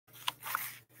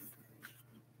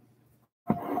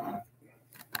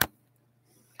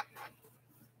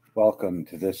Welcome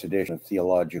to this edition of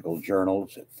Theological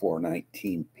Journals at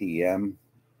 4:19 p.m.,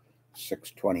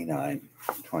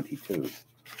 6/29/22.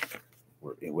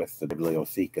 We're with the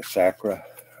Bibliotheca Sacra,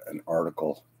 an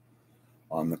article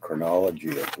on the chronology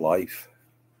of life,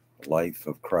 the life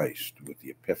of Christ with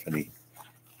the Epiphany,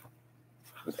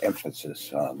 with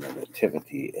emphasis on the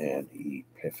Nativity and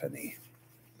Epiphany.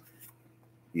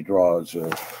 He draws,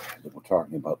 we're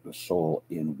talking about the Sol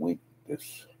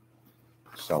Invictus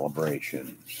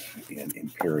celebrations in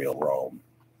Imperial Rome.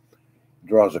 He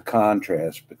draws a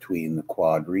contrast between the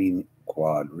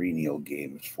quadrennial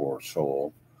games for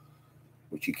Sol,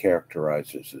 which he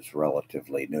characterizes as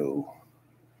relatively new,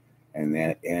 and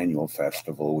that annual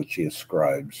festival which he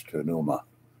ascribes to Numa.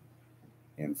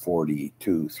 In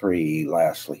 42:3,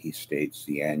 lastly, he states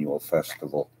the annual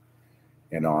festival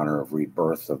in honor of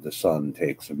rebirth of the sun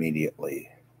takes immediately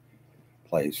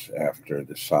place after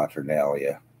the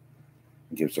Saturnalia.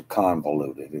 Gives a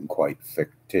convoluted and quite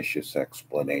fictitious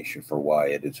explanation for why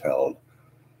it is held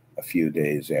a few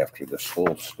days after the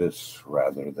solstice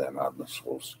rather than on the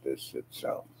solstice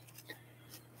itself.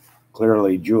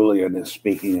 Clearly, Julian is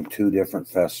speaking of two different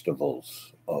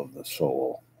festivals of the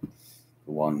soul.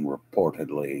 The one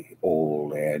reportedly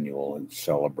old, annual, and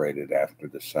celebrated after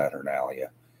the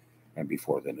Saturnalia and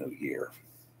before the new year.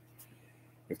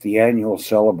 If the annual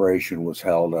celebration was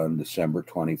held on December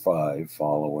 25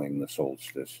 following the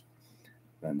solstice,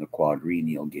 then the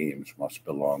quadrennial games must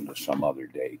belong to some other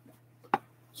date.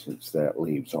 Since that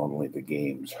leaves only the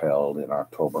games held in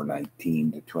October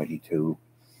 19 to 22,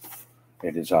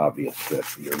 it is obvious that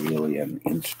the Aurelian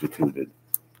instituted,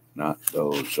 not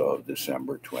those of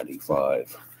December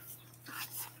 25.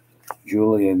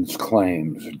 Julian's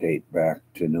claims date back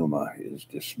to Numa is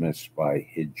dismissed by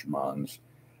Hegmans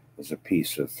as a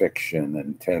piece of fiction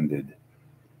intended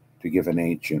to give an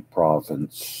ancient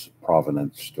provenance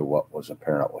to what was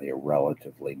apparently a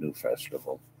relatively new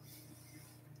festival.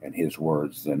 In his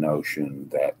words, the notion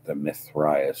that the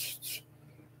Mithraists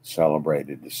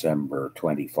celebrated December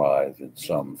 25 in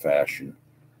some fashion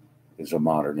is a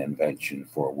modern invention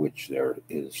for which there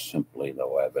is simply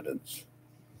no evidence.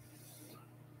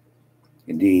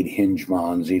 Indeed,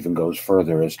 Hegmans even goes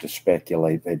further as to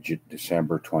speculate that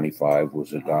December 25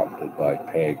 was adopted by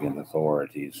pagan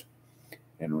authorities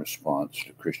in response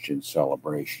to Christian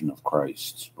celebration of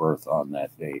Christ's birth on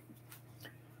that date.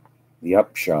 The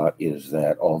upshot is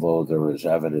that although there is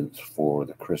evidence for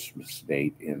the Christmas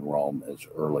date in Rome as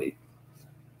early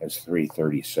as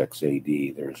 336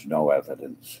 AD, there is no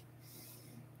evidence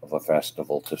of a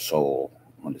festival to Sol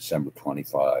on December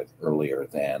 25 earlier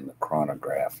than the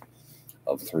chronograph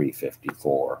of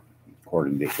 354,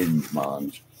 according to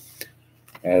Hegmans.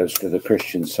 As to the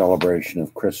Christian celebration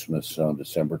of Christmas on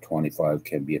December 25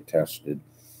 can be attested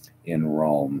in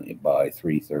Rome by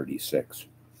 336,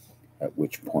 at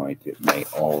which point it may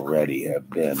already have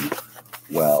been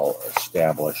well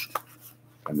established,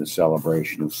 and the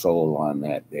celebration of Sol on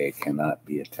that day cannot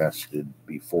be attested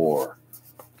before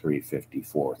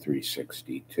 354,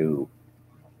 362,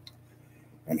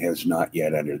 and has not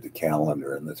yet entered the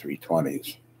calendar in the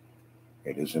 320s.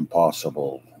 It is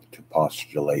impossible to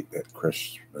postulate that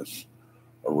Christmas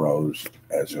arose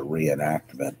as a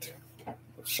reenactment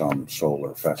of some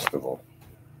solar festival.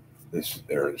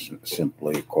 There is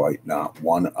simply quite not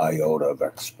one iota of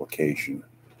explication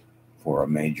for a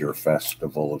major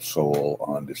festival of Sol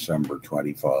on December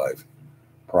 25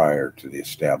 prior to the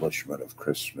establishment of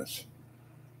Christmas,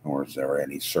 nor is there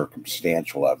any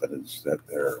circumstantial evidence that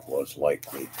there was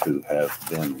likely to have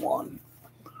been one.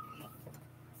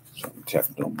 Some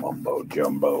techno mumbo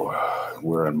jumbo.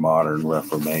 We're in modern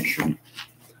Reformation,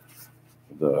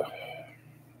 the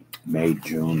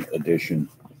May-June edition,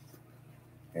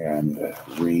 and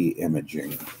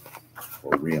re-imaging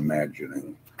or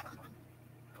reimagining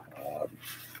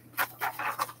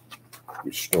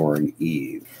Restoring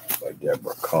Eve by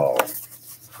Deborah Call.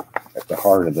 At the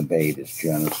heart of the debate is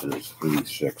Genesis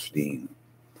 3:16.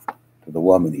 To the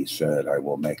woman he said, I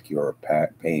will make your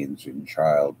pains in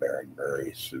childbearing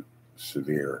very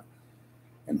severe.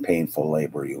 In painful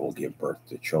labor you will give birth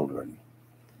to children.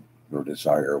 Your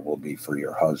desire will be for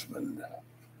your husband,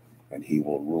 and he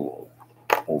will rule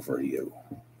over you.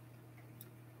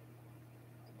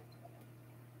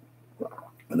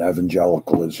 In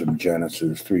evangelicalism,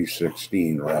 Genesis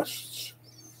 3:16 rests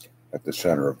at the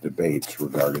center of debates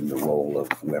regarding the role of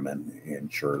women in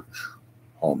church,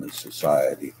 home, and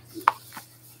society.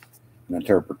 And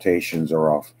interpretations are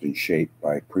often shaped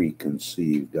by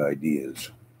preconceived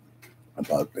ideas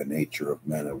about the nature of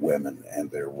men and women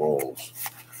and their roles.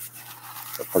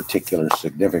 Of particular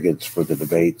significance for the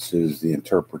debates is the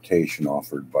interpretation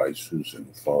offered by Susan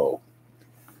Foh.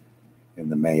 In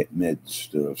the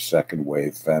midst of second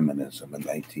wave feminism in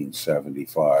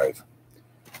 1975,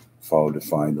 Foh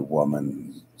defined the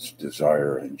woman's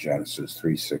desire in Genesis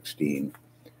 3:16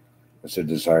 as a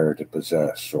desire to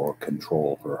possess or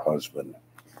control her husband,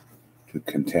 to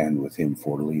contend with him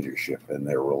for leadership in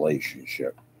their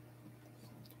relationship.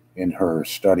 In her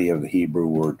study of the Hebrew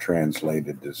word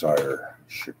translated desire,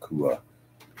 shakua,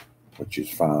 which is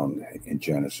found in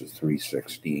Genesis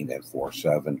 3:16 and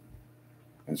 4:7,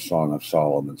 and Song of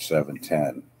Solomon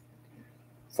 7:10,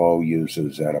 Foh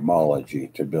uses etymology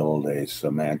to build a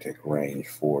semantic range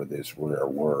for this rare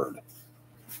word,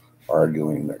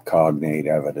 arguing that cognate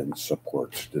evidence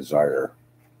supports desire,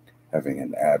 having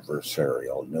an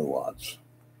adversarial nuance.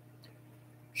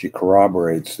 She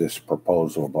corroborates this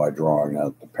proposal by drawing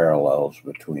out the parallels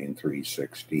between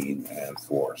 3:16 and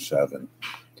 4:7.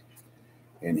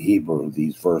 In Hebrew,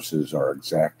 these verses are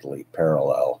exactly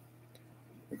parallel,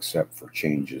 except for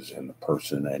changes in the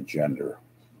person and gender.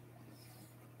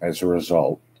 As a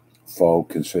result, Foh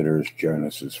considers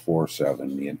Genesis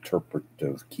 4:7 the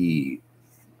interpretive key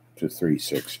to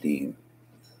 3:16,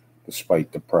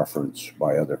 despite the preference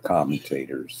by other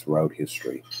commentators throughout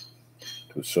history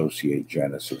to associate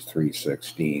Genesis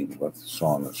 3:16 with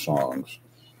Song of Songs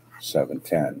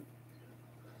 7:10,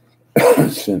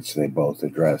 since they both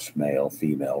address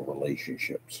male-female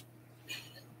relationships.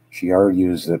 She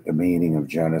argues that the meaning of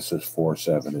Genesis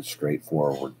 4:7 is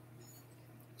straightforward.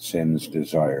 Sin's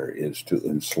desire is to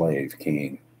enslave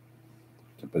Cain,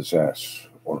 to possess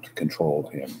or to control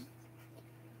him.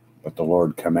 But the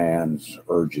Lord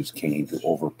urges Cain to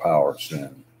overpower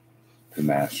sin, to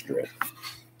master it.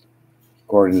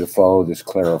 According to Foh, this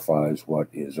clarifies what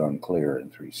is unclear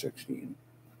in 3:16.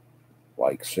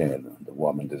 Like sin, the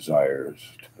woman desires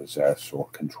to possess or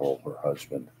control her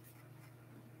husband.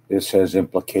 This has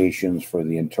implications for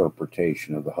the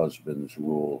interpretation of the husband's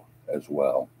rule as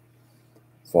well.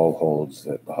 Foh holds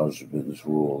that the husband's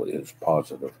rule is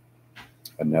positive,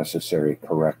 a necessary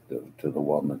corrective to the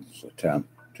woman's attempt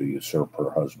to usurp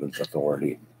her husband's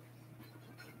authority,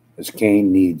 as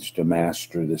Cain needs to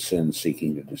master the sin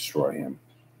seeking to destroy him.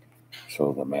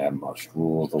 So the man must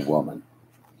rule the woman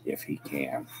if he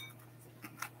can.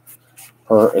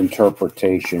 Her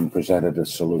interpretation presented a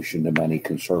solution to many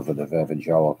conservative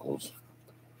evangelicals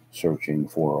searching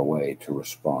for a way to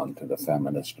respond to the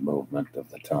feminist movement of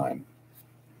the time.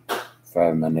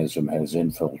 Feminism has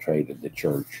infiltrated the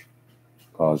church,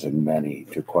 causing many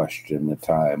to question the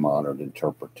time-honored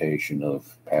interpretation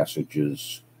of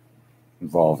passages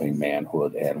involving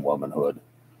manhood and womanhood,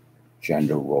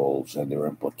 gender roles, and their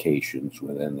implications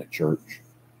within the church,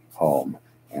 home,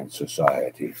 and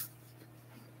society.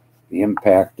 The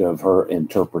impact of her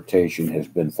interpretation has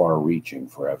been far-reaching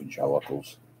for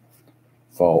evangelicals.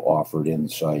 Foh offered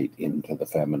insight into the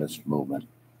feminist movement,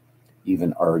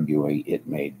 even arguing it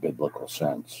made biblical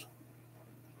sense.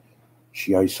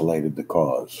 She isolated the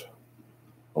cause,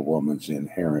 a woman's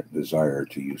inherent desire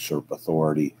to usurp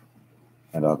authority,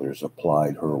 and others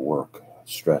applied her work,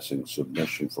 stressing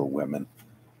submission for women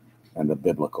and the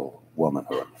biblical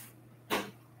womanhood.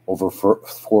 Over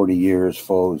 40 years,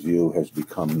 Foh's view has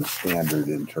become the standard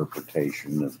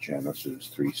interpretation of Genesis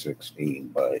 3:16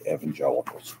 by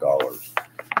evangelical scholars.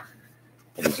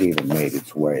 It has even made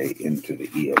its way into the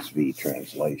ESV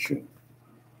translation.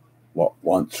 What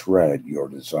once read, "Your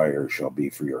desire shall be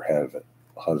for your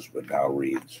husband," now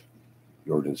reads,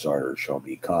 "Your desire shall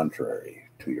be contrary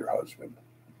to your husband."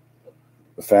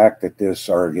 The fact that this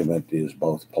argument is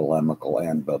both polemical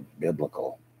and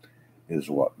biblical is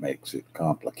what makes it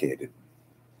complicated.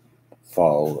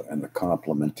 Foh and the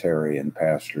complementarian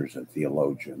pastors and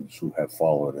theologians who have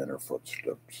followed in her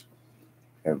footsteps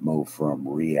have moved from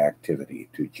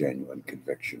reactivity to genuine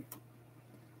conviction.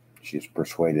 She has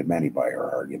persuaded many by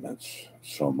her arguments,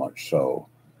 so much so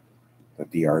that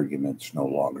the arguments no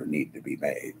longer need to be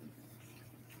made.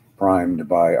 Primed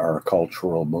by our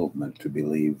cultural movement to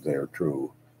believe they're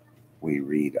true, we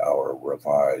read our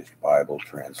Revised Bible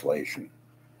translation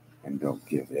and don't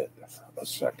give it a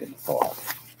second thought.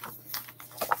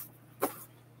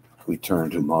 We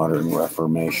turn to modern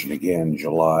Reformation again,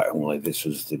 July, only this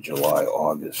is the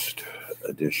July-August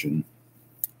edition.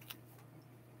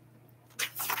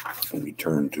 And we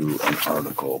turn to an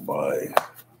article by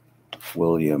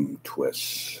William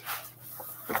Twisse,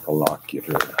 the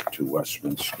prolocutor to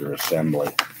Westminster Assembly,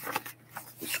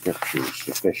 the Scriptures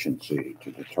Sufficiency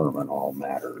to determine all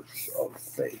matters of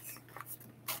faith.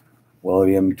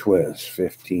 William Twisse,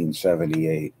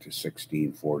 1578 to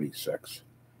 1646,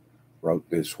 wrote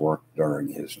this work during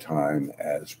his time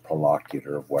as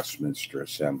prolocutor of Westminster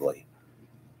Assembly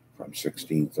from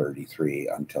 1633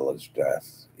 until his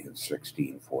death in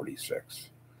 1646.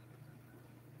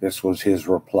 This was his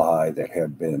reply that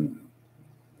had been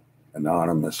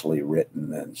anonymously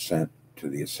written and sent to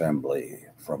the Assembly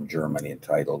from Germany,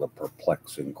 entitled "A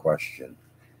Perplexing Question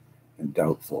and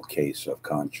Doubtful Case of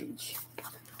Conscience."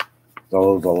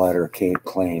 Though the letter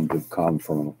claimed to have come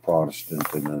from a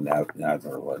Protestant in the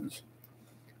Netherlands,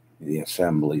 the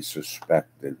Assembly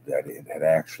suspected that it had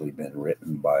actually been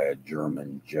written by a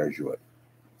German Jesuit,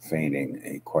 feigning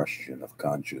a question of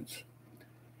conscience.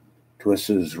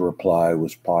 Twisse's reply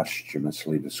was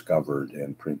posthumously discovered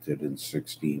and printed in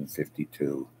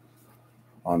 1652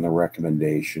 on the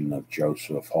recommendation of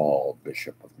Joseph Hall,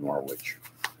 Bishop of Norwich.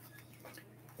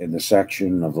 In the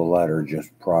section of the letter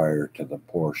just prior to the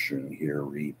portion here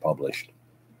republished,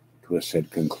 Twisse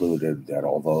had concluded that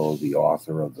although the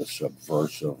author of the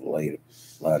subversive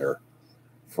letter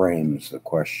frames the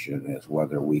question as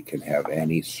whether we can have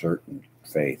any certain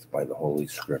faith by the Holy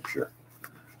Scripture,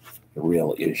 the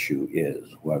real issue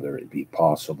is whether it be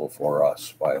possible for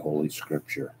us by Holy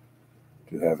Scripture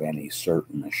to have any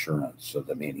certain assurance of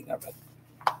the meaning of it.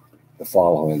 The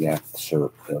following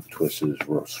excerpt of Twisse's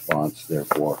response,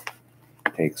 therefore,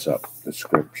 takes up the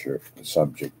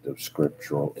subject of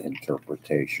scriptural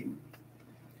interpretation.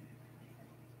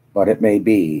 But it may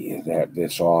be that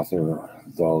this author,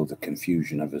 though the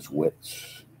confusion of his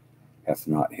wits hath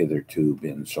not hitherto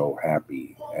been so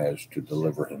happy as to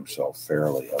deliver himself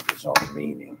fairly of his own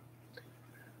meaning.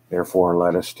 Therefore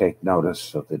let us take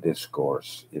notice of the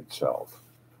discourse itself,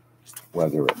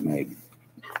 whether it may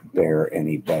bear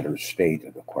any better state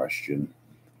of the question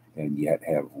than yet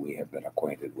we have been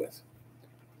acquainted with.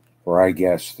 For I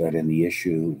guess that in the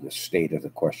issue the state of the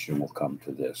question will come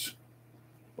to this: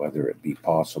 whether it be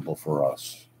possible for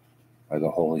us by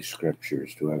the Holy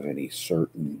Scriptures to have any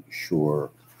certain sure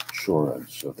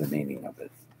assurance of the meaning of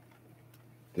it.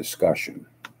 Discussion.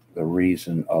 The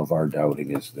reason of our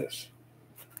doubting is this: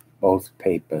 both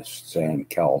Papists and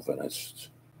Calvinists,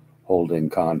 holding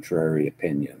contrary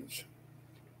opinions,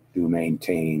 do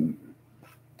maintain,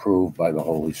 proved by the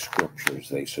Holy Scriptures,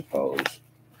 they suppose,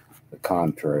 the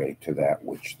contrary to that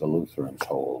which the Lutherans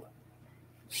hold,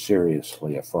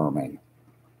 seriously affirming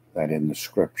that in the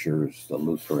Scriptures the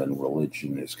Lutheran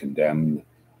religion is condemned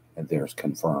and theirs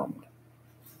confirmed,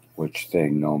 which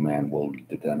thing no man will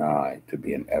deny to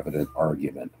be an evident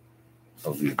argument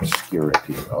of the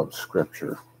obscurity of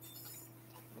Scripture.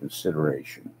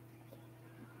 Consideration.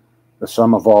 The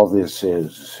sum of all this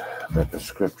is that the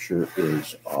Scripture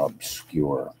is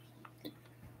obscure,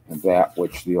 and that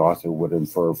which the author would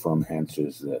infer from hence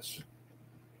is this: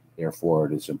 therefore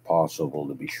it is impossible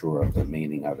to be sure of the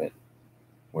meaning of it,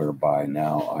 whereby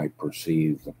now I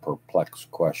perceive the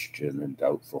perplexed question and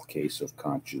doubtful case of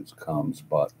conscience comes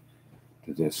but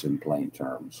to this in plain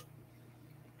terms: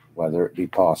 whether it be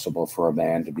possible for a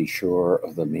man to be sure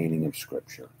of the meaning of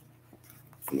Scripture.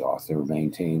 The author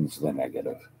maintains the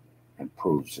negative and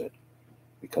proves it,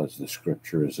 because the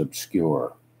Scripture is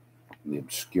obscure. The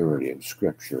obscurity of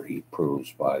Scripture he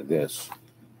proves by this,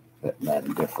 that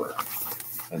men differ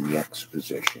in the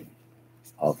exposition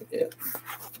of it.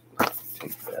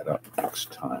 Take that up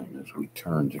next time as we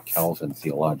turn to Calvin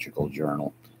Theological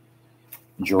Journal.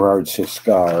 Gerard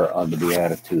Siscar on the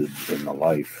Beatitudes in the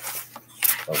life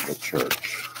of the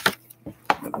Church.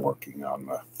 I've been working on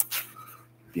the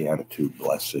Beatitude,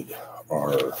 blessed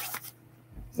are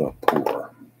the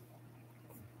poor.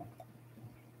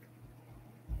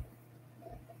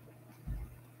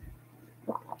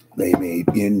 They made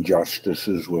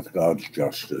injustices with God's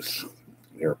justice.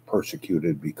 They are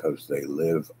persecuted because they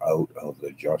live out of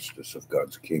the justice of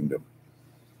God's kingdom.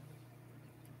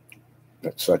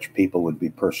 That such people would be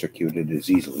persecuted is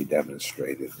easily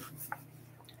demonstrated.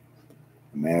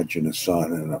 Imagine a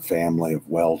son in a family of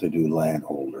well-to-do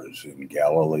landholders in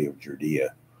Galilee of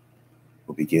Judea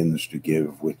who begins to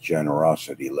give with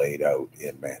generosity laid out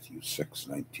in Matthew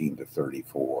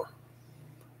 6:19-34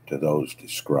 to those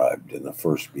described in the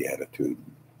first beatitude.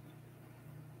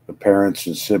 The parents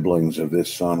and siblings of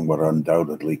this son would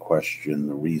undoubtedly question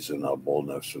the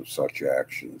reasonableness of such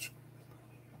actions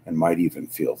and might even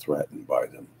feel threatened by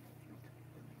them.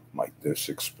 Might this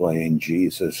explain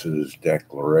Jesus'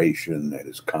 declaration that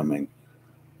his coming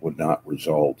would not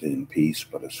result in peace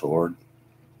but a sword,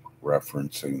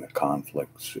 referencing the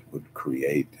conflicts it would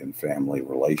create in family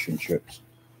relationships,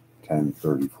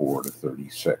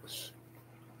 10:34-36.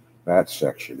 That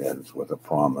section ends with a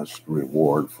promised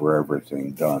reward for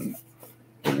everything done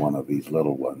to one of these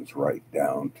little ones, right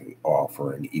down to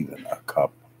offering even a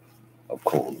cup of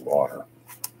cold water.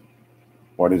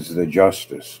 What is the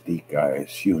justice, dicai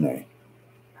sune,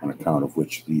 on account of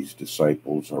which these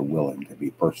disciples are willing to be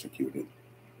persecuted.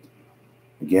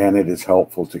 Again, it is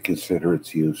helpful to consider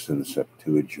its use in the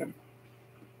Septuagint,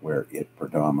 where it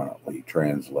predominantly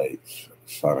translates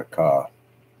saraka,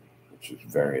 which is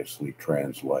variously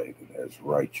translated as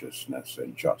righteousness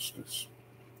and justice.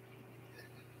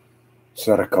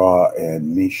 Tzedakah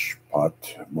and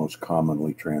mishpat, most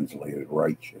commonly translated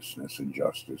righteousness and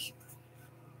justice,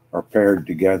 are paired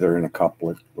together in a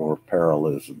couplet or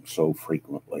parallelism so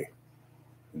frequently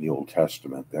in the Old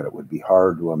Testament that it would be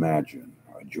hard to imagine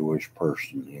a Jewish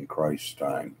person in Christ's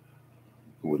time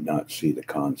who would not see the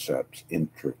concepts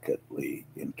intricately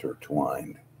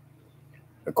intertwined.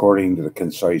 According to the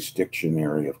concise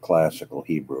dictionary of classical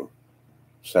Hebrew,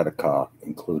 tzedakah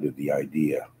included the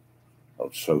idea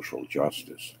of social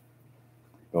justice.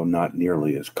 Though not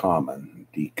nearly as common,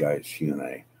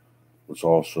 dikaiosune was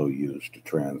also used to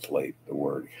translate the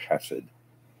word chesed,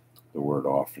 the word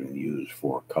often used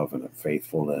for covenant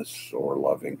faithfulness or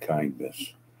loving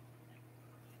kindness.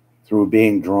 Through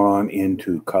being drawn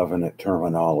into covenant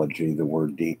terminology, the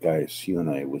word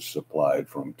dikaiosune was supplied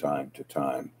from time to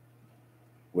time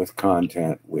with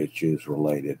content which is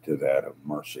related to that of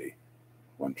mercy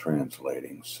when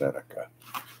translating tzedakah.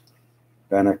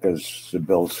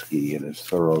 Beneke-Zibilski, in his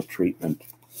thorough treatment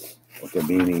of the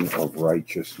meaning of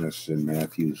righteousness in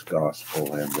Matthew's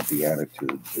Gospel and the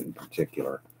Beatitudes in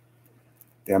particular,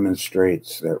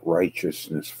 demonstrates that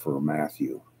righteousness for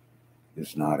Matthew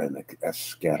is not an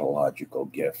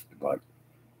eschatological gift, but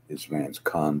is man's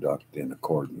conduct in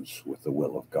accordance with the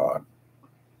will of God.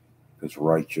 Because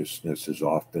righteousness is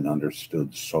often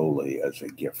understood solely as a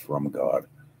gift from God,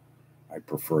 I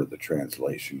prefer the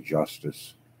translation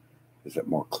justice, as it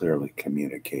more clearly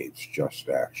communicates just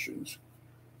actions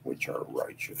which are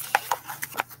righteous.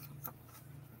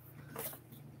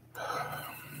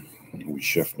 We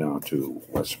shift now to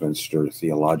Westminster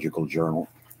Theological Journal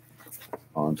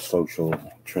on social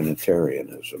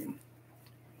Trinitarianism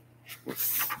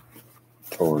with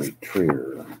Tory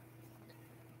Trier.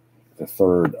 The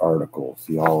third article,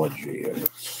 Theology and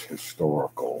its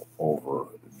Historical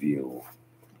Overview.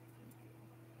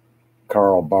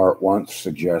 Karl Barth once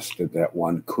suggested that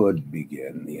one could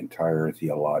begin the entire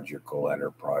theological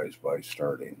enterprise by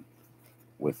starting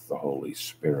with the Holy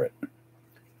Spirit,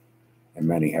 and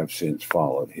many have since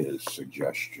followed his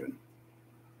suggestion.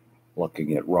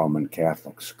 Looking at Roman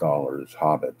Catholic scholars,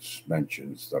 Hobbes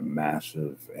mentions the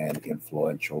massive and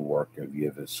influential work of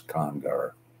Yves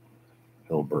Congar,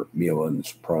 Hilbert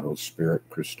Meulen's Proto-Spirit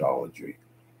Christology,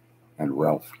 and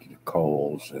Ralph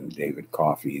Cole's and David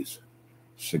Coffey's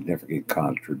significant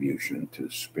contribution to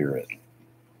Spirit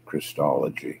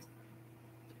Christology.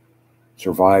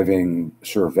 Surveying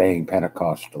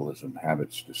Pentecostalism,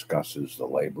 Habits discusses the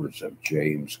labors of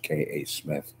James K.A.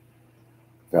 Smith,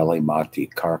 Veli-Matti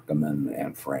Kärkkäinen,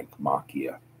 and Frank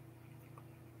Macchia.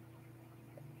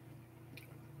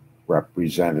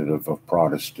 Representative of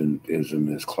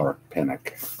Protestantism is Clark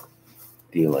Pinnock,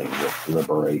 dealing with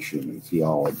liberation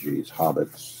theologies.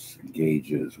 Hobbes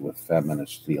engages with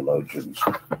feminist theologians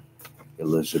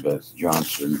Elizabeth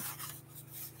Johnson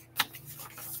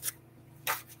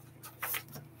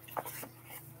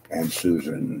and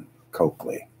Susan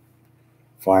Coakley.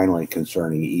 Finally,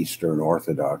 concerning Eastern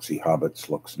Orthodoxy, Hobbes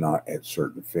looks not at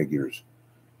certain figures,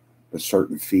 but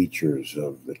certain features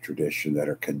of the tradition that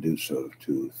are conducive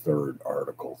to third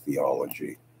article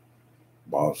theology.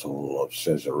 Basil of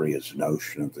Caesarea's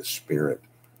notion of the Spirit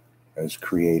as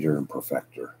creator and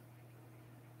perfecter.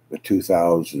 The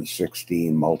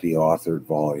 2016 multi-authored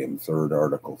volume, Third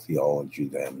Article Theology,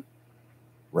 then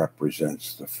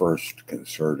represents the first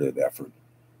concerted effort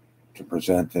to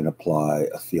present and apply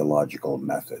a theological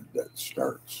method that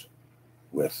starts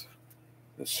with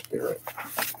the Spirit.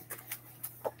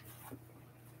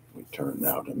 We turn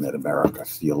now to Mid-America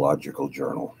Theological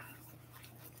Journal,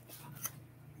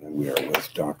 and we are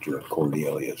with Dr.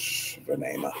 Cornelius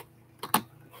Venema.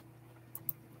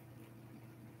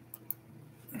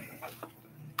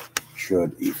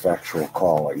 Should effectual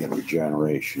calling and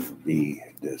regeneration be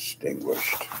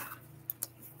distinguished?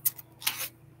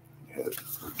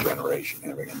 Regeneration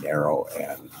having a narrow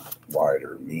and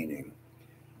wider meaning.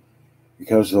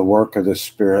 Because the work of the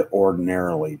Spirit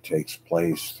ordinarily takes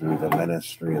place through the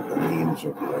ministry of the means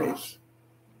of grace,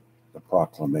 the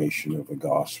proclamation of the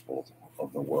gospel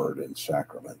of the word and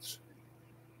sacraments.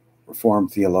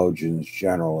 Reformed theologians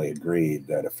generally agreed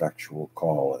that effectual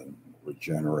calling,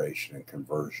 regeneration, and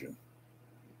conversion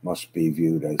must be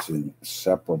viewed as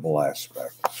inseparable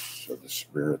aspects of the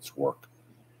Spirit's work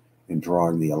in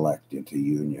drawing the elect into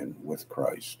union with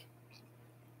Christ.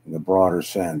 In the broader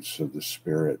sense of the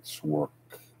Spirit's work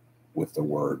with the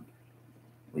Word,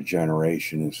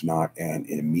 Regeneration is not an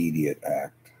immediate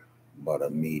act, but a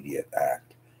mediate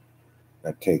act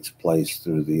that takes place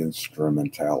through the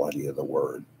instrumentality of the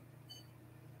Word.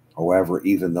 However,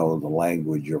 even though the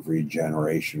language of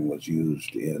regeneration was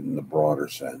used in the broader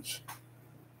sense,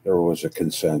 there was a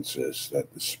consensus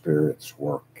that the Spirit's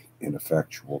work in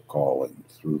effectual calling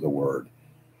through the Word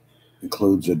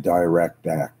includes a direct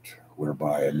act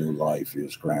whereby a new life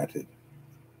is granted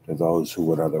to those who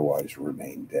would otherwise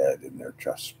remain dead in their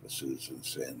trespasses and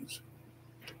sins.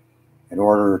 In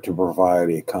order to provide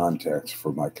a context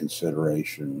for my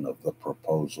consideration of the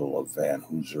proposal of Van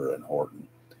Hooser and Horton,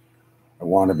 I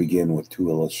want to begin with two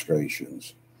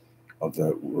illustrations of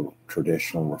the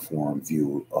traditional Reformed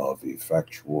view of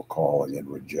effectual calling and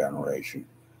regeneration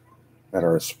that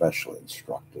are especially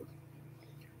instructive.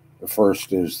 The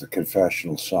first is the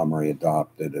confessional summary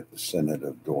adopted at the Synod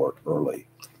of Dort early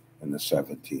in the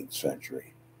 17th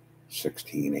century,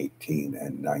 16, 18,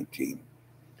 and 19.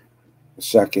 The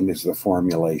second is the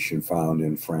formulation found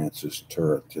in Francis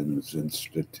Turretin's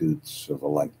Institutes of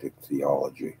Eclectic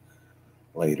Theology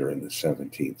later in the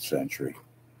 17th century.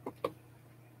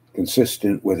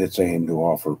 Consistent with its aim to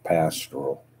offer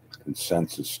pastoral,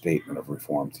 consensus statement of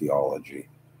Reformed theology,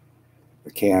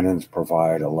 the canons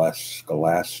provide a less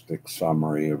scholastic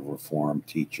summary of Reformed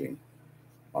teaching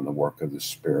on the work of the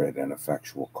Spirit and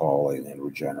effectual calling and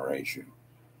regeneration.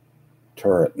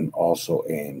 Turretin also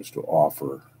aims to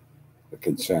offer the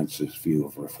consensus view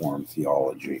of Reformed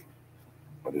theology,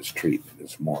 but his treatment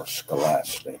is more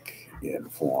scholastic in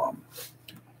form.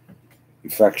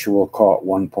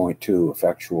 1.2,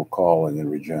 Effectual Calling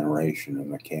and Regeneration in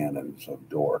the Canons of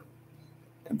Dort,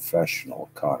 Confessional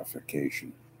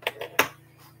Codification.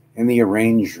 In the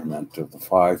arrangement of the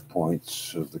 5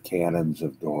 points of the Canons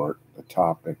of Dort, the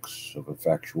topics of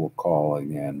effectual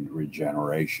calling and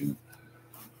regeneration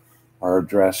are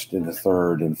addressed in the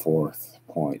third and fourth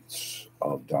points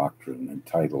of doctrine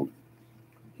entitled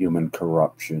Human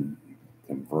Corruption,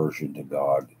 Conversion to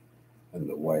God, and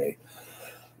the Way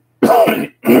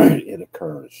it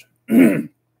occurs. The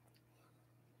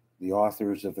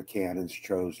authors of the canons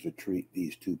chose to treat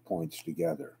these 2 points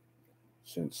together,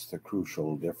 since the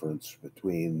crucial difference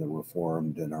between the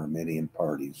Reformed and Arminian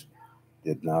parties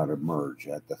did not emerge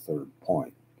at the third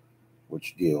point,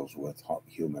 which deals with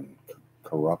human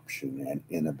corruption and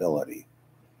inability,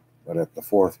 but at the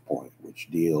fourth point, which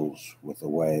deals with the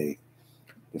way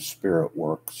the Spirit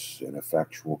works in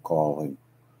effectual calling,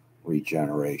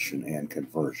 regeneration, and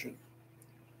conversion.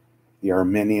 The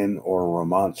Arminian or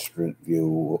Remonstrant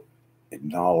view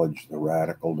acknowledged the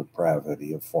radical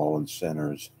depravity of fallen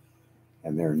sinners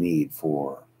and their need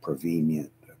for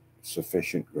prevenient,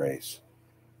 sufficient grace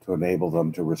to enable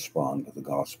them to respond to the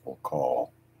gospel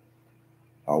call.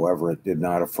 However, it did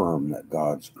not affirm that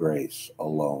God's grace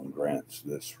alone grants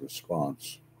this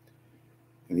response.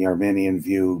 In the Arminian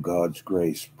view, God's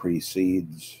grace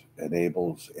precedes,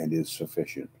 enables, and is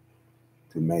sufficient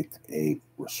to make a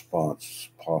response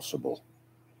possible,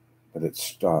 but it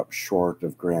stops short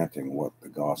of granting what the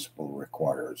gospel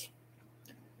requires.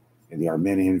 In the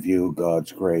Arminian view,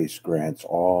 God's grace grants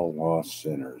all lost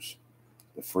sinners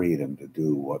the freedom to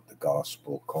do what the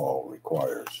gospel call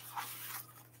requires.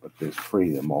 But this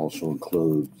freedom also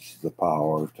includes the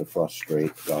power to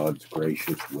frustrate God's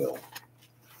gracious will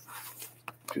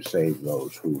to save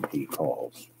those whom he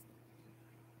calls.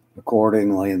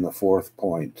 Accordingly, in the fourth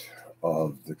point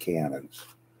of the canons,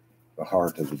 the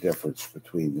heart of the difference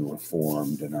between the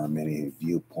Reformed and Arminian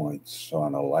viewpoints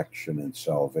on election and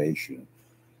salvation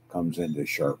comes into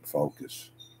sharp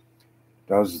focus.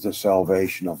 Does the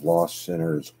salvation of lost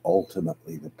sinners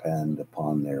ultimately depend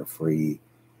upon their free,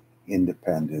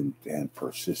 independent, and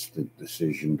persistent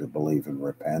decision to believe and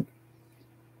repent?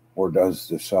 Or does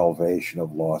the salvation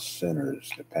of lost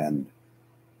sinners depend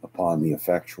upon the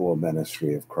effectual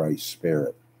ministry of Christ's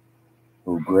Spirit,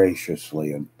 who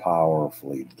graciously and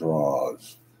powerfully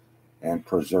draws and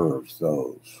preserves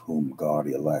those whom God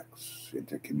elects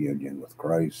into communion with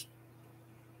Christ?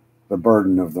 The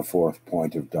burden of the fourth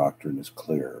point of doctrine is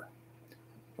clear.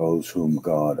 Those whom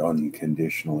God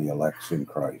unconditionally elects in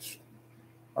Christ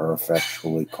are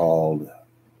effectually called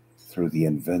through the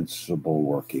invincible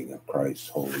working of Christ's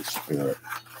Holy Spirit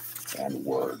and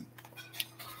Word.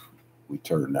 We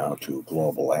turn now to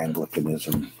global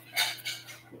Anglicanism.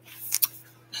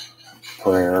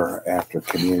 Prayer after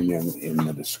communion in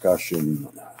the discussion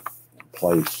in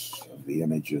place of the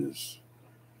images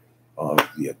of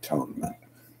the atonement.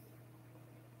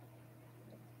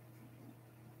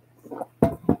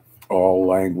 All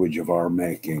language of our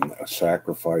making a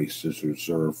sacrifice is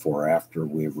reserved for after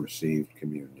we have received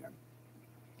communion.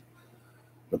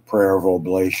 The prayer of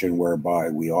oblation, whereby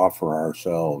we offer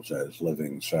ourselves as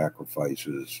living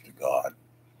sacrifices to God,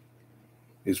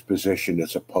 is positioned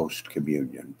as a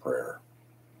post-communion prayer.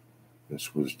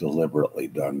 This was deliberately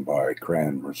done by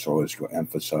Cranmer so as to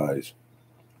emphasize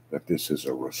that this is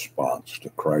a response to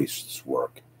Christ's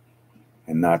work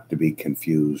and not to be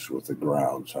confused with the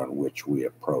grounds on which we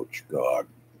approach God.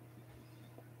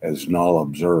 As Null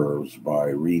observes, by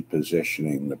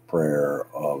repositioning the prayer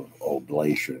of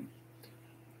oblation,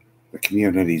 the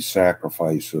community's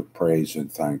sacrifice of praise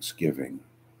and thanksgiving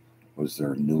was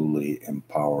their newly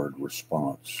empowered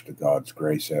response to God's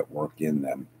grace at work in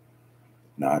them,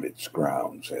 not its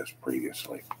grounds as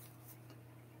previously.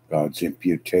 God's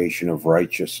imputation of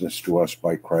righteousness to us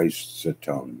by Christ's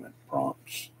atonement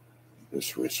prompts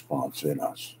this response in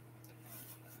us.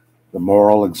 The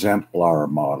moral exemplar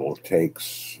model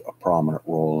takes a prominent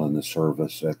role in the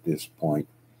service at this point,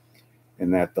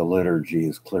 in that the liturgy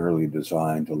is clearly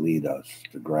designed to lead us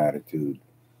to gratitude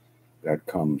that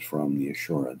comes from the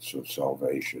assurance of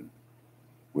salvation,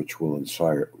 which will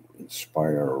inspire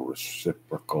a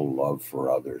reciprocal love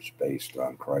for others based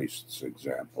on Christ's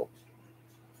example.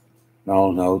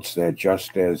 Null notes that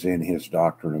just as in his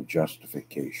doctrine of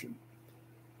justification,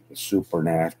 the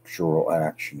supernatural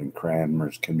action in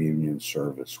Cranmer's communion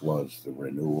service was the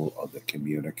renewal of the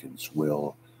communicant's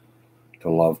will to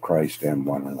love Christ and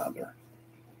one another,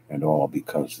 and all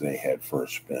because they had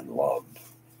first been loved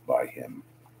by him.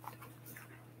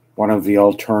 One of the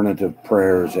alternative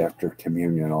prayers after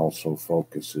communion also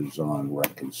focuses on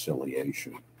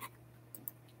reconciliation,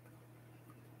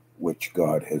 which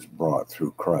God has brought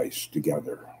through Christ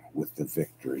together with the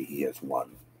victory he has won.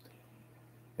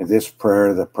 In this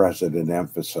prayer, the President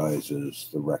emphasizes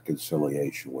the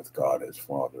reconciliation with God as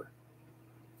Father.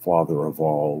 Father of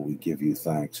all, we give you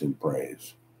thanks and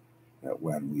praise that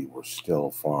when we were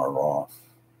still far off,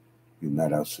 you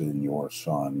met us in your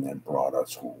Son and brought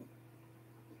us home.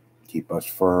 Keep us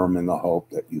firm in the hope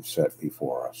that you've set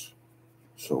before us,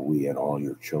 so we and all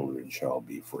your children shall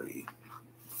be free.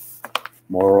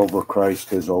 Moreover, Christ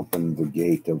has opened the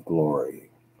gate of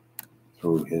glory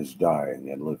through his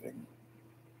dying and living,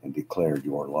 and declared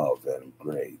your love and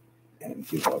great, and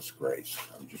give us grace.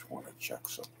 I just want to check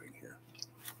something here.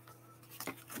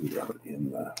 We are in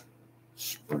the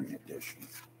spring edition.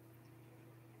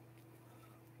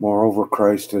 Moreover,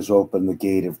 Christ has opened the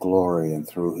gate of glory, and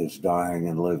through his dying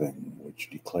and living,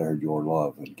 which declared your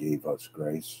love and gave us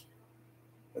grace.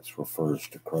 This refers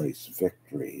to Christ's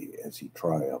victory as he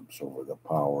triumphs over the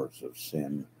powers of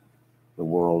sin, the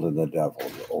world, and the devil,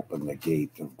 to open the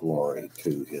gate of glory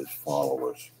to his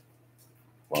followers.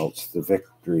 Whilst the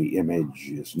victory image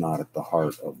is not at the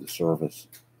heart of the service,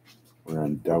 we're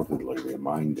undoubtedly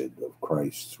reminded of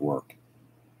Christ's work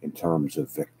in terms of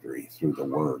victory through the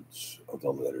words of the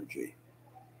liturgy.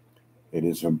 It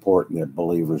is important that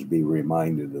believers be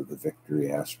reminded of the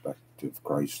victory aspect of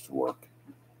Christ's work,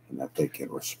 and that they can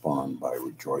respond by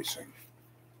rejoicing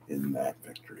in that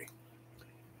victory.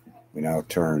 We now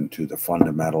turn to the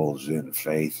fundamentals in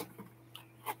faith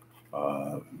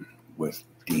with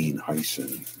Dean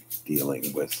Hyson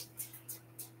dealing with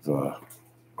the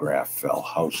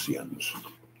Graffelhausians.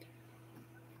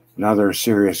 Another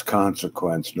serious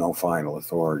consequence, no final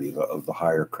authority, of the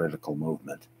higher critical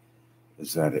movement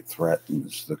is that it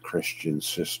threatens the Christian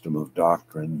system of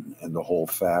doctrine and the whole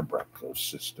fabric of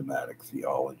systematic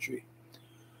theology.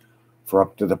 For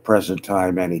up to the present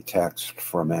time, any text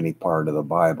from any part of the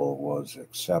Bible was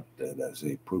accepted as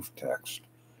a proof text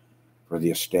for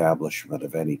the establishment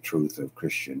of any truth of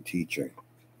Christian teaching,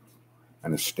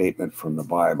 and a statement from the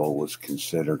Bible was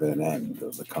considered an end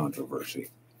of the controversy.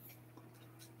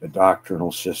 The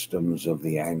doctrinal systems of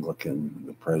the Anglican,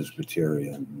 the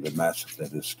Presbyterian, the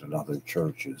Methodist, and other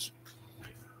churches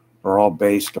are all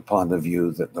based upon the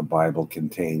view that the Bible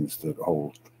contains the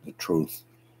whole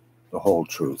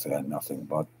truth, and nothing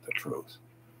but the truth.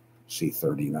 See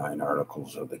 39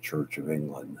 Articles of the Church of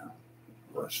England,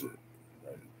 verses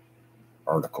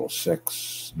Article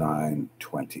 6, 9,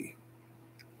 20.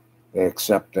 They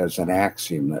accept as an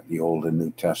axiom that the Old and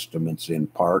New Testaments in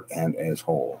part and as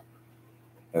whole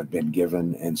have been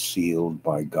given and sealed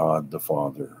by God the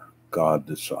Father, God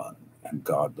the Son, and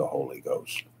God the Holy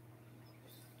Ghost.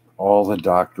 All the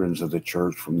doctrines of the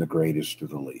church, from the greatest to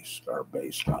the least, are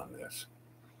based on this.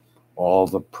 All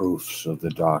the proofs of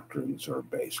the doctrines are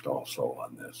based also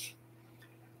on this.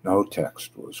 No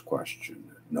text was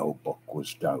questioned, no book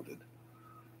was doubted.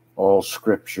 All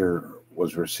Scripture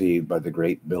was received by the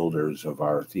great builders of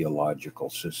our theological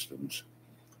systems,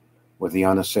 with the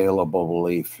unassailable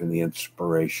belief in the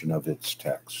inspiration of its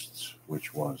texts,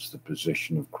 which was the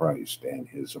position of Christ and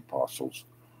his apostles.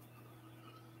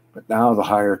 But now the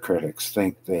higher critics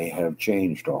think they have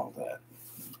changed all that.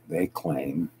 They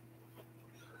claim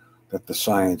that the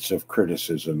science of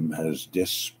criticism has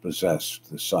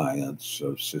dispossessed the science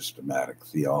of systematic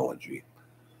theology.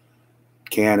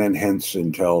 Canon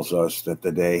Henson tells us that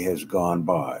the day has gone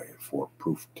by for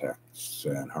proof texts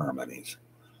and harmonies.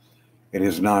 It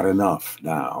is not enough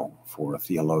now for a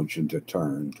theologian to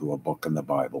turn to a book in the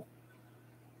Bible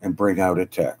and bring out a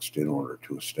text in order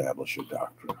to establish a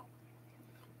doctrine.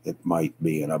 It might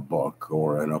be in a book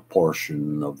or in a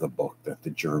portion of the book that the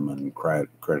German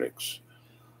critics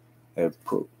have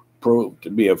proved to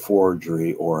be a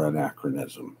forgery or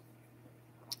anachronism.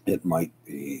 It might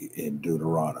be in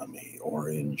Deuteronomy or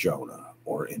in Jonah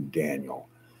or in Daniel.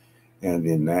 And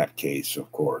in that case,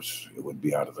 of course, it would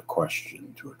be out of the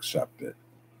question to accept it.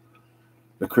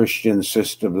 The Christian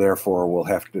system, therefore, will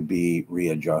have to be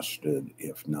readjusted,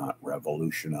 if not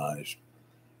revolutionized.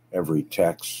 Every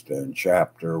text and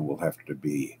chapter will have to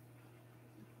be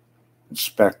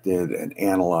inspected and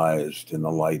analyzed in the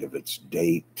light of its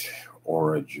date,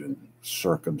 origin,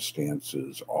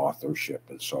 circumstances, authorship,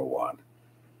 and so on.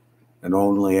 And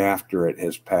only after it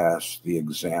has passed the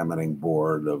examining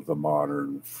board of the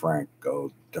modern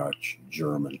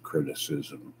Franco-Dutch-German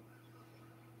criticism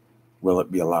will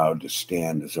it be allowed to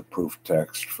stand as a proof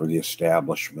text for the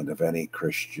establishment of any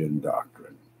Christian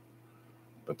doctrine.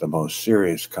 But the most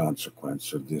serious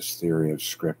consequence of this theory of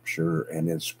Scripture and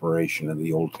inspiration of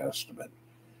the Old Testament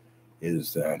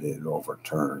is that it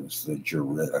overturns the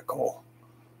juridical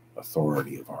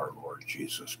authority of our Lord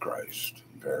Jesus Christ.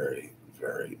 Very,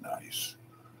 very nice.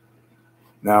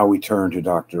 Now we turn to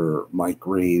Dr. Mike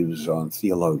Reeves on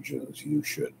theologians you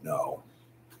should know.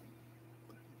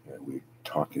 And we're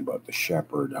talking about the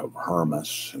shepherd of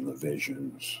Hermas and the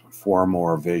visions. 4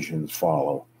 more visions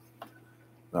follow,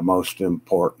 the most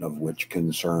important of which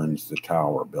concerns the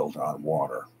tower built on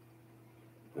water.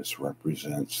 This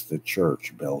represents the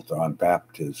church built on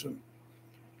baptism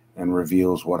and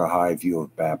reveals what a high view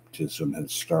of baptism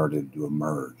has started to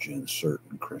emerge in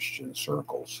certain Christian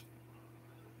circles.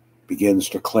 Begins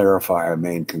to clarify a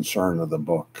main concern of the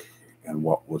book and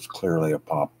what was clearly a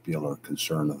popular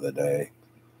concern of the day.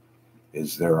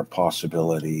 Is there a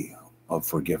possibility of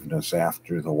forgiveness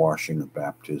after the washing of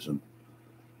baptism?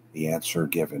 The answer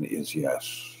given is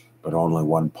yes, but only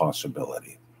one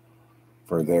possibility,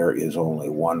 for there is only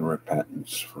one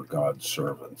repentance for God's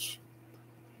servants.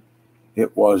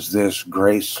 It was this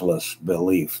graceless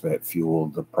belief that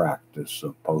fueled the practice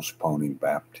of postponing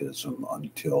baptism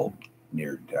until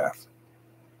near death.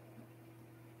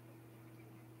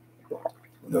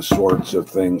 The sorts of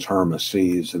things Hermas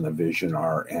sees in the vision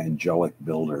are angelic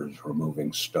builders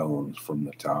removing stones from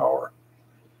the tower,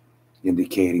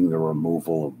 indicating the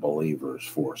removal of believers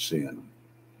for sin,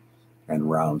 and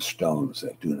round stones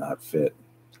that do not fit,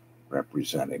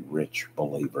 representing rich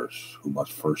believers who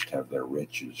must first have their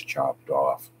riches chopped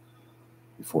off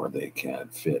before they can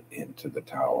fit into the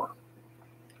tower.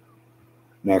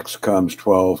 Next comes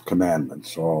 12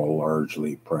 commandments, all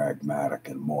largely pragmatic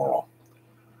and moral.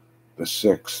 The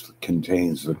 6th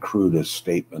contains the crudest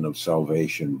statement of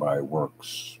salvation by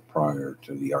works prior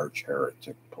to the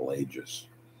arch-heretic Pelagius.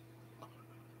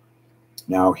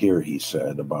 Now here, he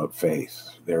said, about faith,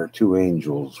 there are 2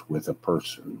 angels with a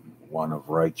person, one of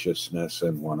righteousness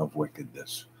and one of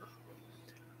wickedness.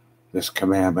 This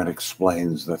commandment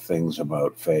explains the things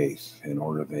about faith in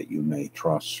order that you may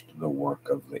trust the work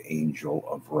of the angel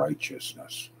of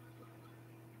righteousness,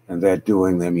 and that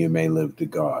doing them you may live to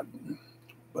God,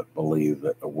 but believe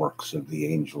that the works of the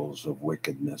angels of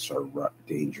wickedness are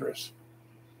dangerous.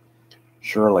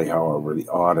 Surely, however, the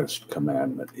oddest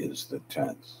commandment is the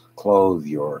 10th. Clothe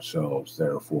yourselves,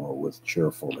 therefore, with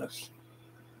cheerfulness,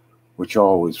 which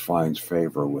always finds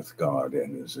favor with God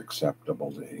and is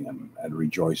acceptable to him, and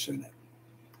rejoice in it.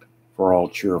 For all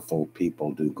cheerful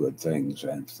people do good things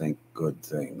and think good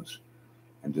things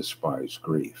and despise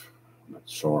grief, but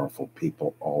sorrowful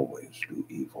people always do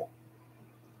evil.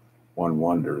 One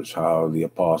wonders how the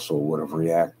apostle would have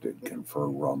reacted, confer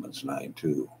Romans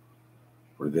 9:2,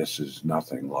 for this is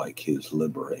nothing like his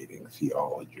liberating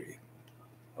theology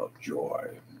of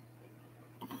joy.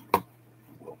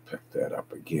 We'll pick that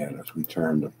up again as we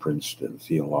turn to Princeton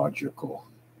Theological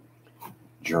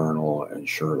Journal and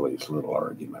Shirley's little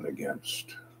argument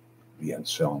against the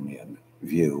Anselmian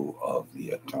view of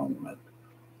the atonement.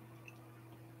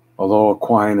 Although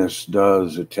Aquinas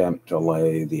does attempt to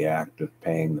lay the act of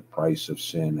paying the price of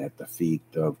sin at the feet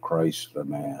of Christ the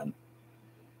man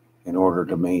in order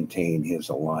to maintain his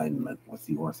alignment with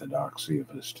the orthodoxy of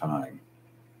his time,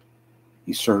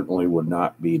 he certainly would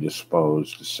not be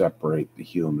disposed to separate the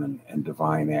human and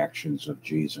divine actions of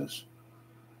Jesus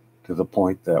to the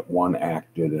point that one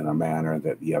acted in a manner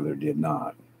that the other did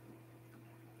not.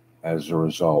 As a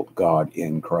result, God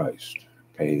in Christ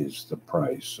pays the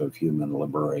price of human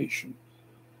liberation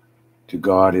to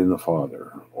God in the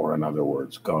Father, or in other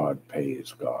words, God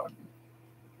pays God.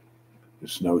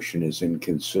 This notion is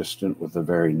inconsistent with the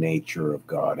very nature of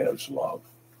God as love.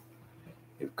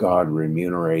 If God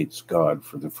remunerates God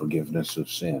for the forgiveness of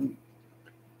sin,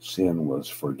 sin was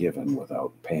forgiven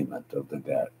without payment of the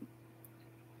debt.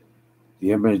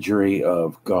 The imagery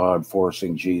of God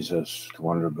forcing Jesus to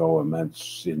undergo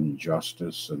immense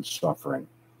injustice and suffering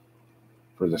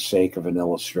for the sake of an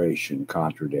illustration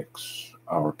contradicts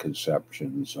our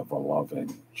conceptions of a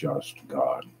loving, just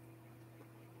God.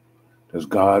 Does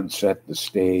God set the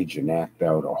stage and act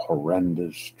out a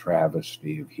horrendous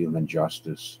travesty of human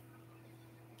justice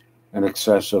and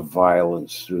excessive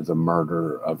violence through the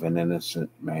murder of an innocent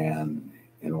man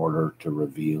in order to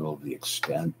reveal the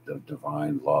extent of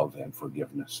divine love and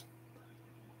forgiveness?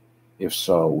 If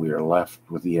so, we are left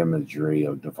with the imagery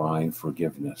of divine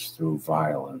forgiveness through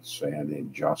violence and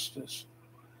injustice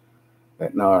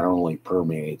that not only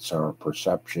permeates our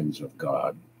perceptions of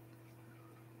God,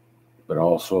 but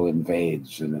also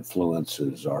invades and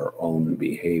influences our own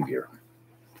behavior.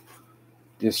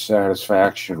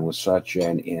 Dissatisfaction with such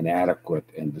an inadequate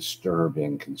and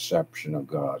disturbing conception of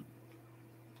God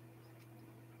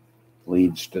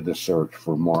leads to the search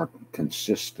for more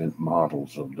consistent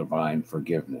models of divine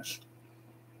forgiveness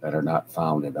that are not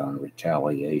founded on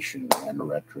retaliation and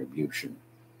retribution,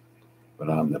 but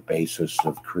on the basis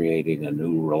of creating a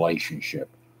new relationship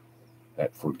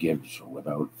that forgives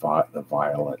without the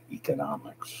violent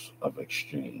economics of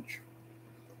exchange.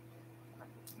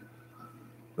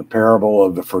 The parable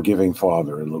of the forgiving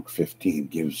father in Luke 15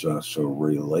 gives us a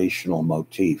relational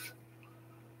motif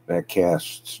that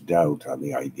casts doubt on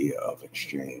the idea of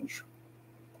exchange.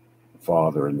 The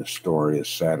father in the story is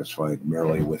satisfied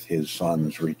merely with his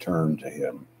son's return to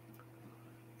him.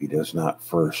 He does not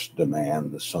first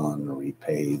demand the son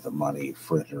repay the money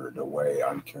frittered away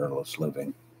on careless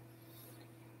living.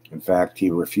 In fact, he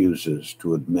refuses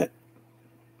to admit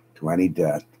to any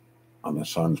debt on the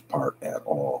son's part at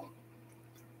all.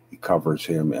 He covers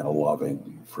him in a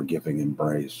loving, forgiving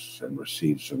embrace and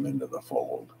receives him into the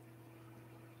fold.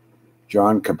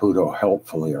 John Caputo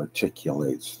helpfully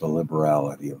articulates the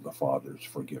liberality of the father's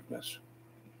forgiveness.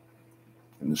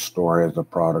 In the story of the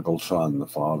prodigal son, the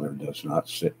father does not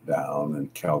sit down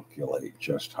and calculate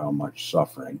just how much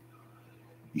suffering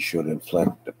he should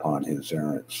inflict upon his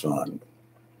errant son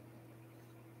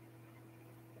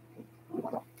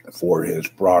for his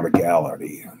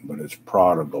prodigality, but is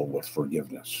prodigal with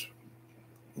forgiveness.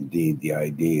 Indeed, the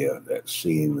idea that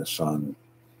seeing the son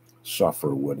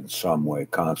suffer would in some way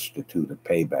constitute a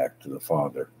payback to the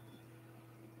father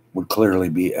would clearly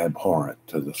be abhorrent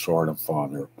to the sort of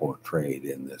father portrayed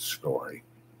in this story.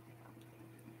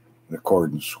 In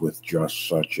accordance with just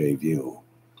such a view,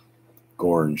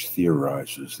 Gorge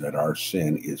theorizes that our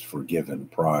sin is forgiven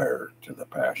prior to the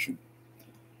passion,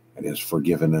 and is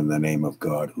forgiven in the name of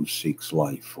God who seeks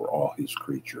life for all his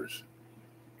creatures.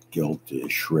 Guilt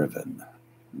is shriven,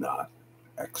 not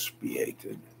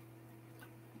expiated.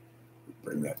 We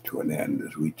bring that to an end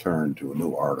as we turn to a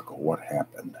new article, What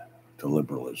Happened to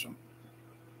Liberalism,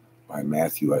 by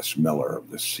Matthew S. Miller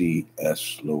of the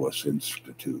C.S. Lewis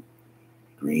Institute,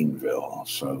 Greenville,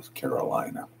 South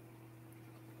Carolina.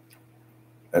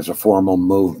 As a formal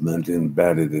movement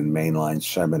embedded in mainline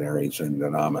seminaries and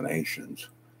denominations,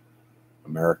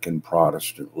 American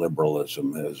Protestant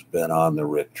liberalism has been on the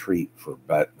retreat for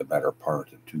the better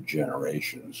part of 2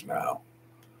 generations now.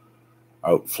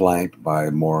 Outflanked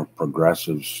by more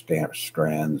progressive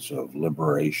strands of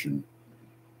liberation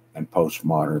and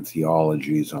postmodern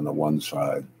theologies on the one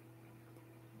side,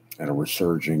 and a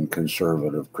resurging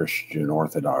conservative Christian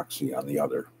orthodoxy on the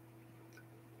other,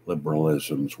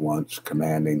 liberalism's once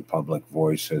commanding public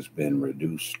voice has been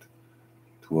reduced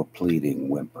to a pleading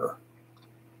whimper.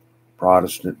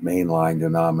 Protestant mainline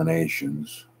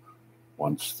denominations,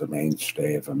 once the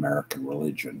mainstay of American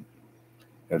religion,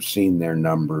 have seen their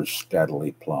numbers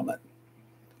steadily plummet.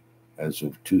 As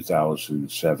of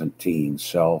 2017,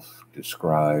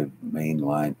 self-described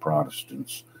mainline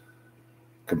Protestants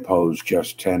compose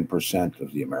just 10%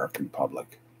 of the American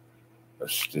public, a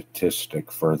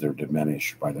statistic further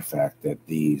diminished by the fact that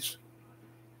these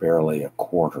barely a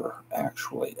quarter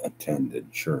actually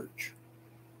attended church.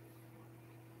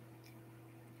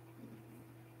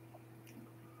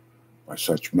 By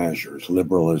such measures,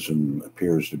 liberalism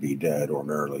appears to be dead, or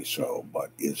nearly so, but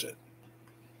is it?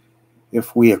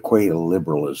 If we equate a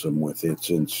liberalism with its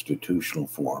institutional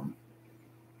form,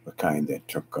 the kind that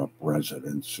took up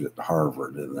residence at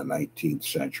Harvard in the 19th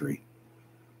century,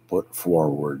 put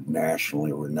forward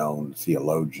nationally renowned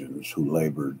theologians who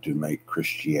labored to make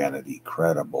Christianity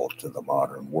credible to the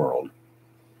modern world,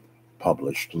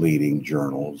 published leading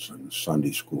journals and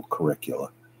Sunday school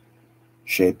curricula,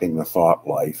 shaping the thought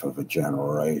life of a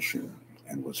generation,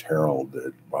 and was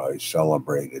heralded by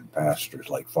celebrated pastors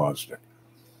like Fosdick.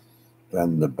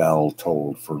 Then the bell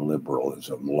tolled for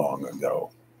liberalism long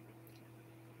ago.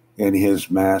 In his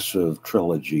massive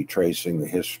trilogy tracing the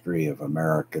history of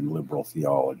American liberal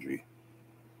theology,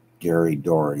 Gary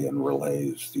Dorian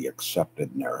relays the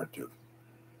accepted narrative.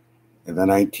 In the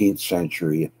 19th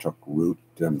century, it took root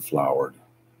and flowered.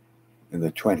 In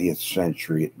the 20th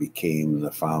century, it became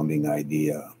the founding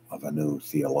idea of a new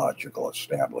theological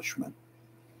establishment.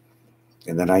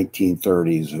 In the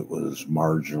 1930s, it was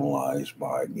marginalized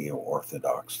by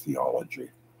neo-Orthodox theology.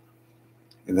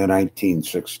 In the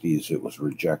 1960s, it was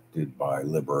rejected by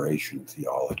liberation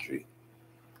theology.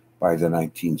 By the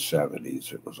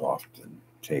 1970s, it was often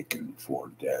taken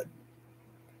for dead.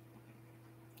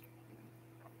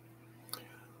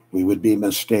 We would be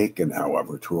mistaken,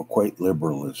 however, to equate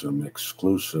liberalism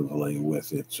exclusively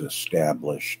with its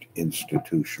established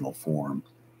institutional form,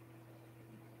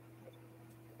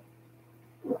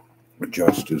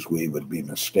 just as we would be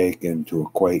mistaken to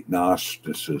equate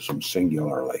Gnosticism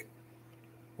singularly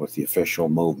with the official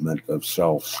movement of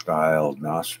self-styled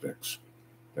Gnostics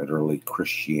that early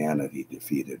Christianity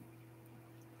defeated.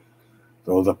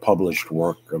 Though the published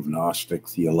work of Gnostic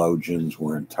theologians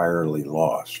were entirely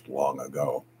lost long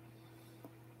ago,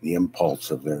 the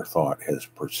impulse of their thought has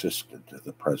persisted to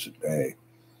the present day,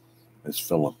 as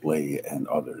Philip Lee and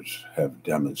others have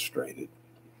demonstrated.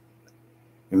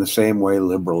 In the same way,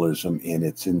 liberalism in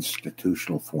its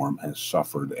institutional form has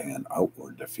suffered an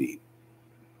outward defeat.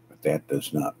 But that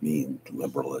does not mean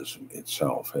liberalism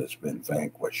itself has been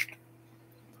vanquished.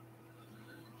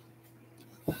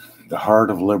 The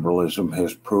heart of liberalism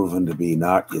has proven to be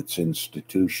not its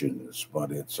institutions,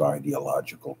 but its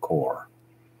ideological core.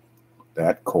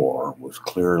 That core was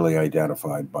clearly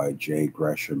identified by J.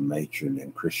 Gresham Machen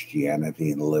in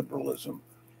Christianity and Liberalism,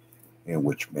 in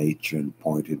which Machen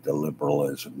pointed to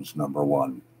liberalism's number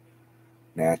one,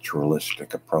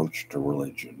 naturalistic approach to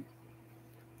religion,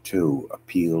 2,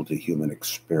 appeal to human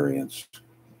experience,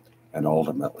 and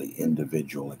ultimately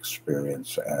individual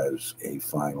experience as a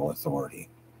final authority,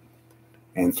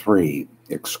 and 3,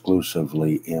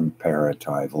 exclusively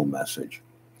imperatival message.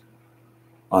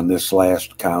 On this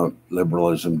last count,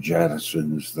 liberalism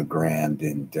jettisons the grand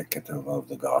indicative of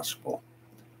the gospel,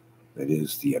 that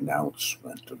is, the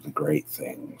announcement of the great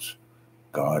things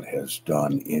God has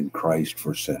done in Christ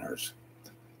for sinners.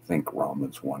 Think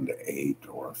Romans 1-8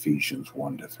 or Ephesians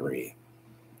 1-3.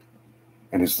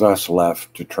 And is thus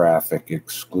left to traffic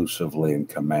exclusively in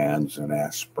commands and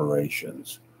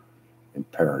aspirations,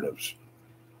 imperatives.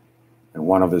 In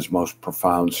one of his most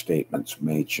profound statements,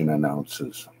 Machen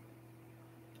announces,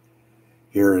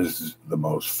 "Here is the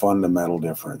most fundamental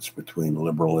difference between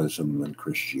liberalism and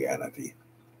Christianity.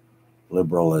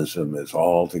 Liberalism is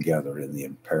altogether in the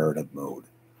imperative mood,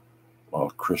 while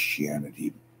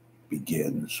Christianity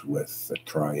begins with the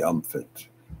triumphant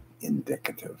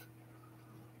indicative.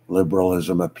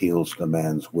 Liberalism appeals to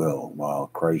man's will, while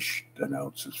Christ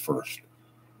announces first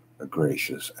a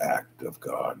gracious act of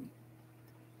God."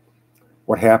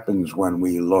 What happens when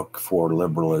we look for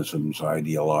liberalism's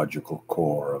ideological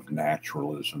core of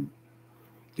naturalism,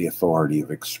 the authority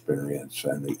of experience,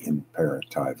 and the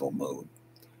imperatival mood?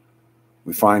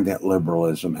 We find that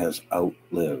liberalism has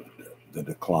outlived the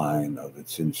decline of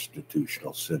its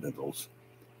institutional citadels.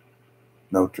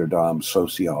 Notre Dame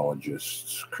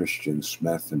sociologists Christian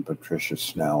Smith and Patricia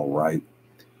Snell write,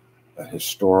 "A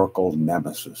historical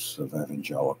nemesis of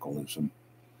evangelicalism,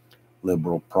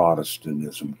 liberal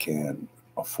Protestantism can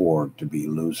afford to be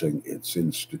losing its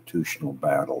institutional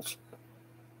battles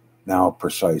now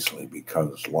precisely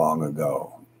because long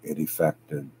ago it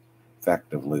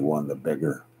effectively won the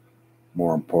bigger,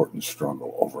 more important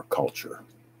struggle over culture."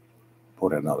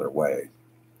 Put another way,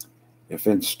 if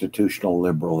institutional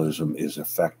liberalism is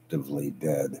effectively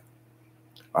dead,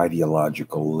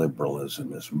 ideological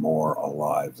liberalism is more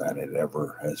alive than it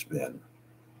ever has been.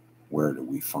 Where do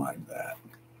we find that?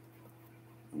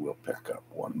 We'll pick up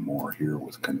one more here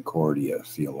with Concordia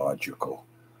Theological.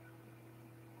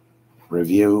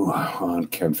 Review on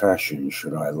confession.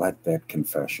 Should I let that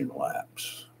confession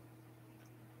lapse?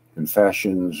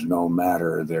 Confessions, no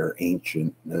matter their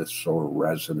ancientness or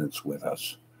resonance with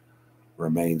us,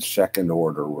 remain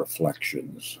second-order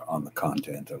reflections on the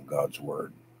content of God's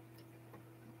Word.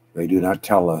 They do not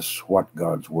tell us what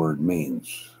God's Word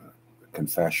means.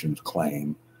 confessions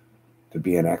claim to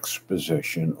be an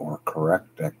exposition or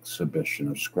correct exhibition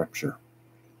of Scripture.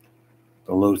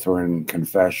 The Lutheran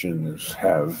confessions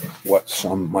have what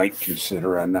some might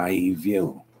consider a naive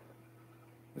view.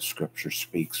 The Scripture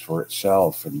speaks for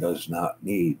itself and does not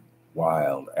need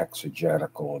wild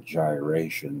exegetical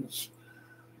gyrations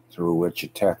through which a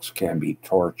text can be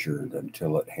tortured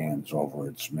until it hands over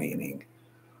its meaning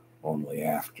only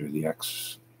after the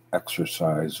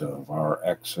exercise of our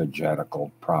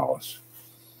exegetical prowess.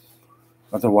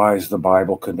 Otherwise, the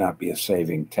Bible could not be a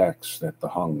saving text that the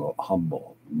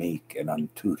humble, meek, and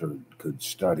untutored could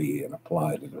study and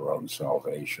apply to their own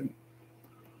salvation.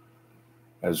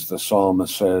 As the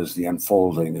psalmist says, the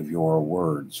unfolding of your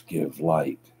words give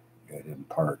light. It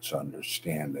imparts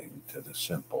understanding to the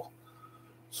simple.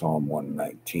 Psalm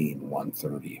 119,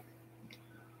 130.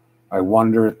 I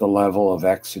wonder at the level of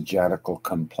exegetical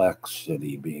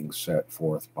complexity being set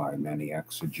forth by many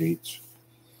exegetes.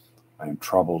 I am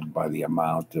troubled by the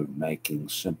amount of making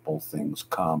simple things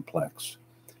complex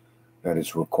that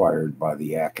is required by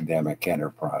the academic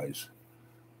enterprise,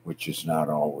 which is not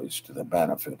always to the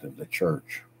benefit of the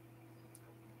church.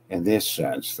 In this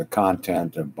sense, the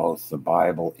content of both the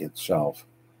Bible itself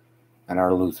and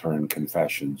our Lutheran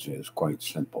confessions is quite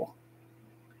simple,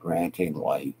 granting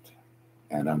light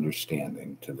and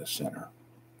understanding to the sinner.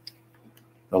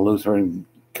 The Lutheran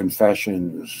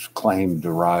confessions claim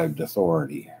derived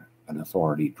authority, an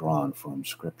authority drawn from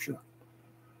Scripture.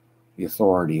 The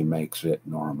authority makes it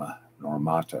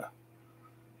normata.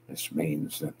 This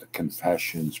means that the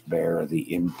confessions bear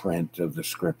the imprint of the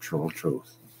scriptural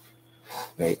truth.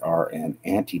 They are an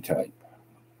antitype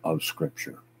of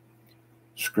Scripture.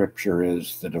 Scripture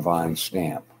is the divine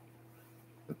stamp.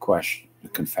 The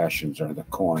confessions are the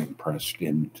coin pressed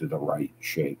into the right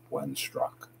shape when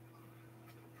struck.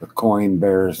 The coin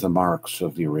bears the marks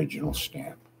of the original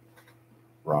stamp.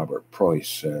 Robert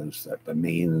Twisse says that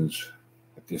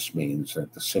this means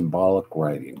that the symbolic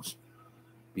writings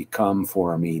become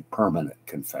for me permanent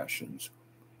confessions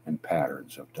and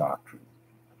patterns of doctrine.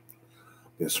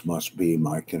 This must be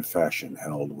my confession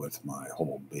held with my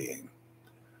whole being.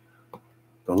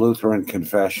 The Lutheran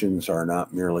confessions are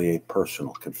not merely a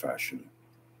personal confession,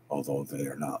 although they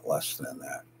are not less than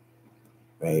that.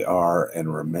 They are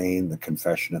and remain the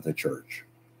confession of the church.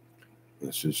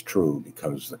 This is true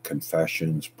because the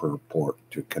confessions purport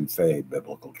to convey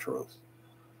biblical truth.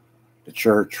 The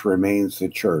church remains the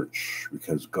church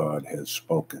because God has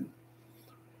spoken.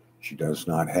 She does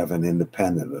not have an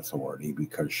independent authority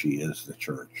because she is the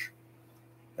church.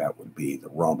 That would be the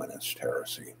Romanist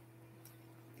heresy.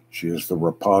 She is the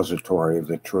repository of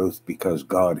the truth because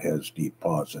God has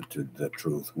deposited the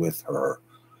truth with her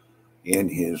in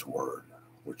His Word,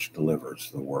 which delivers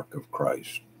the work of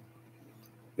Christ.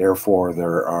 Therefore,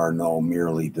 there are no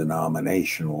merely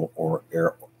denominational or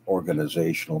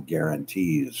organizational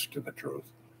guarantees to the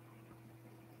truth.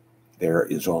 There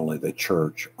is only the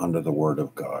church under the Word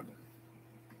of God.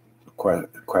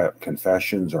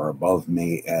 Confessions are above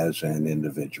me as an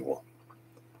individual.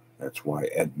 That's why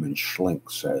Edmund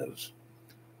Schlink says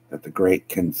that the great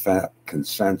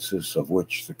consensus of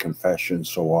which the confessions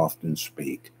so often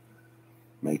speak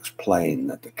makes plain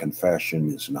that the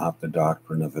confession is not the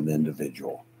doctrine of an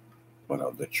individual, but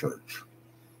of the church.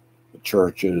 The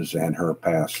churches and her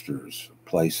pastors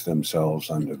place themselves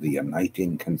under the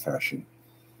uniting confession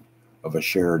of a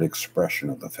shared expression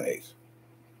of the faith.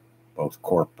 Both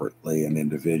corporately and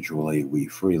individually, we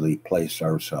freely place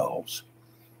ourselves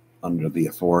under the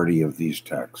authority of these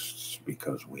texts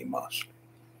because we must.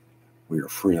 We are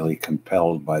freely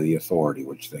compelled by the authority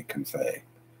which they convey.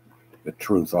 The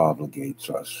truth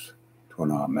obligates us to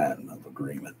an amen of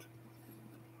agreement.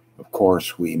 Of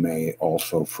course, we may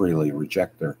also freely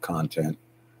reject their content,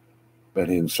 but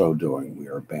in so doing, we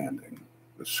are abandoning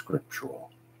the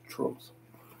scriptural truth.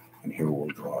 And here we'll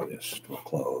draw this to a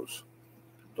close.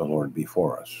 The Lord be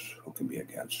for us, who can be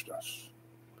against us?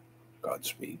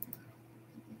 Godspeed.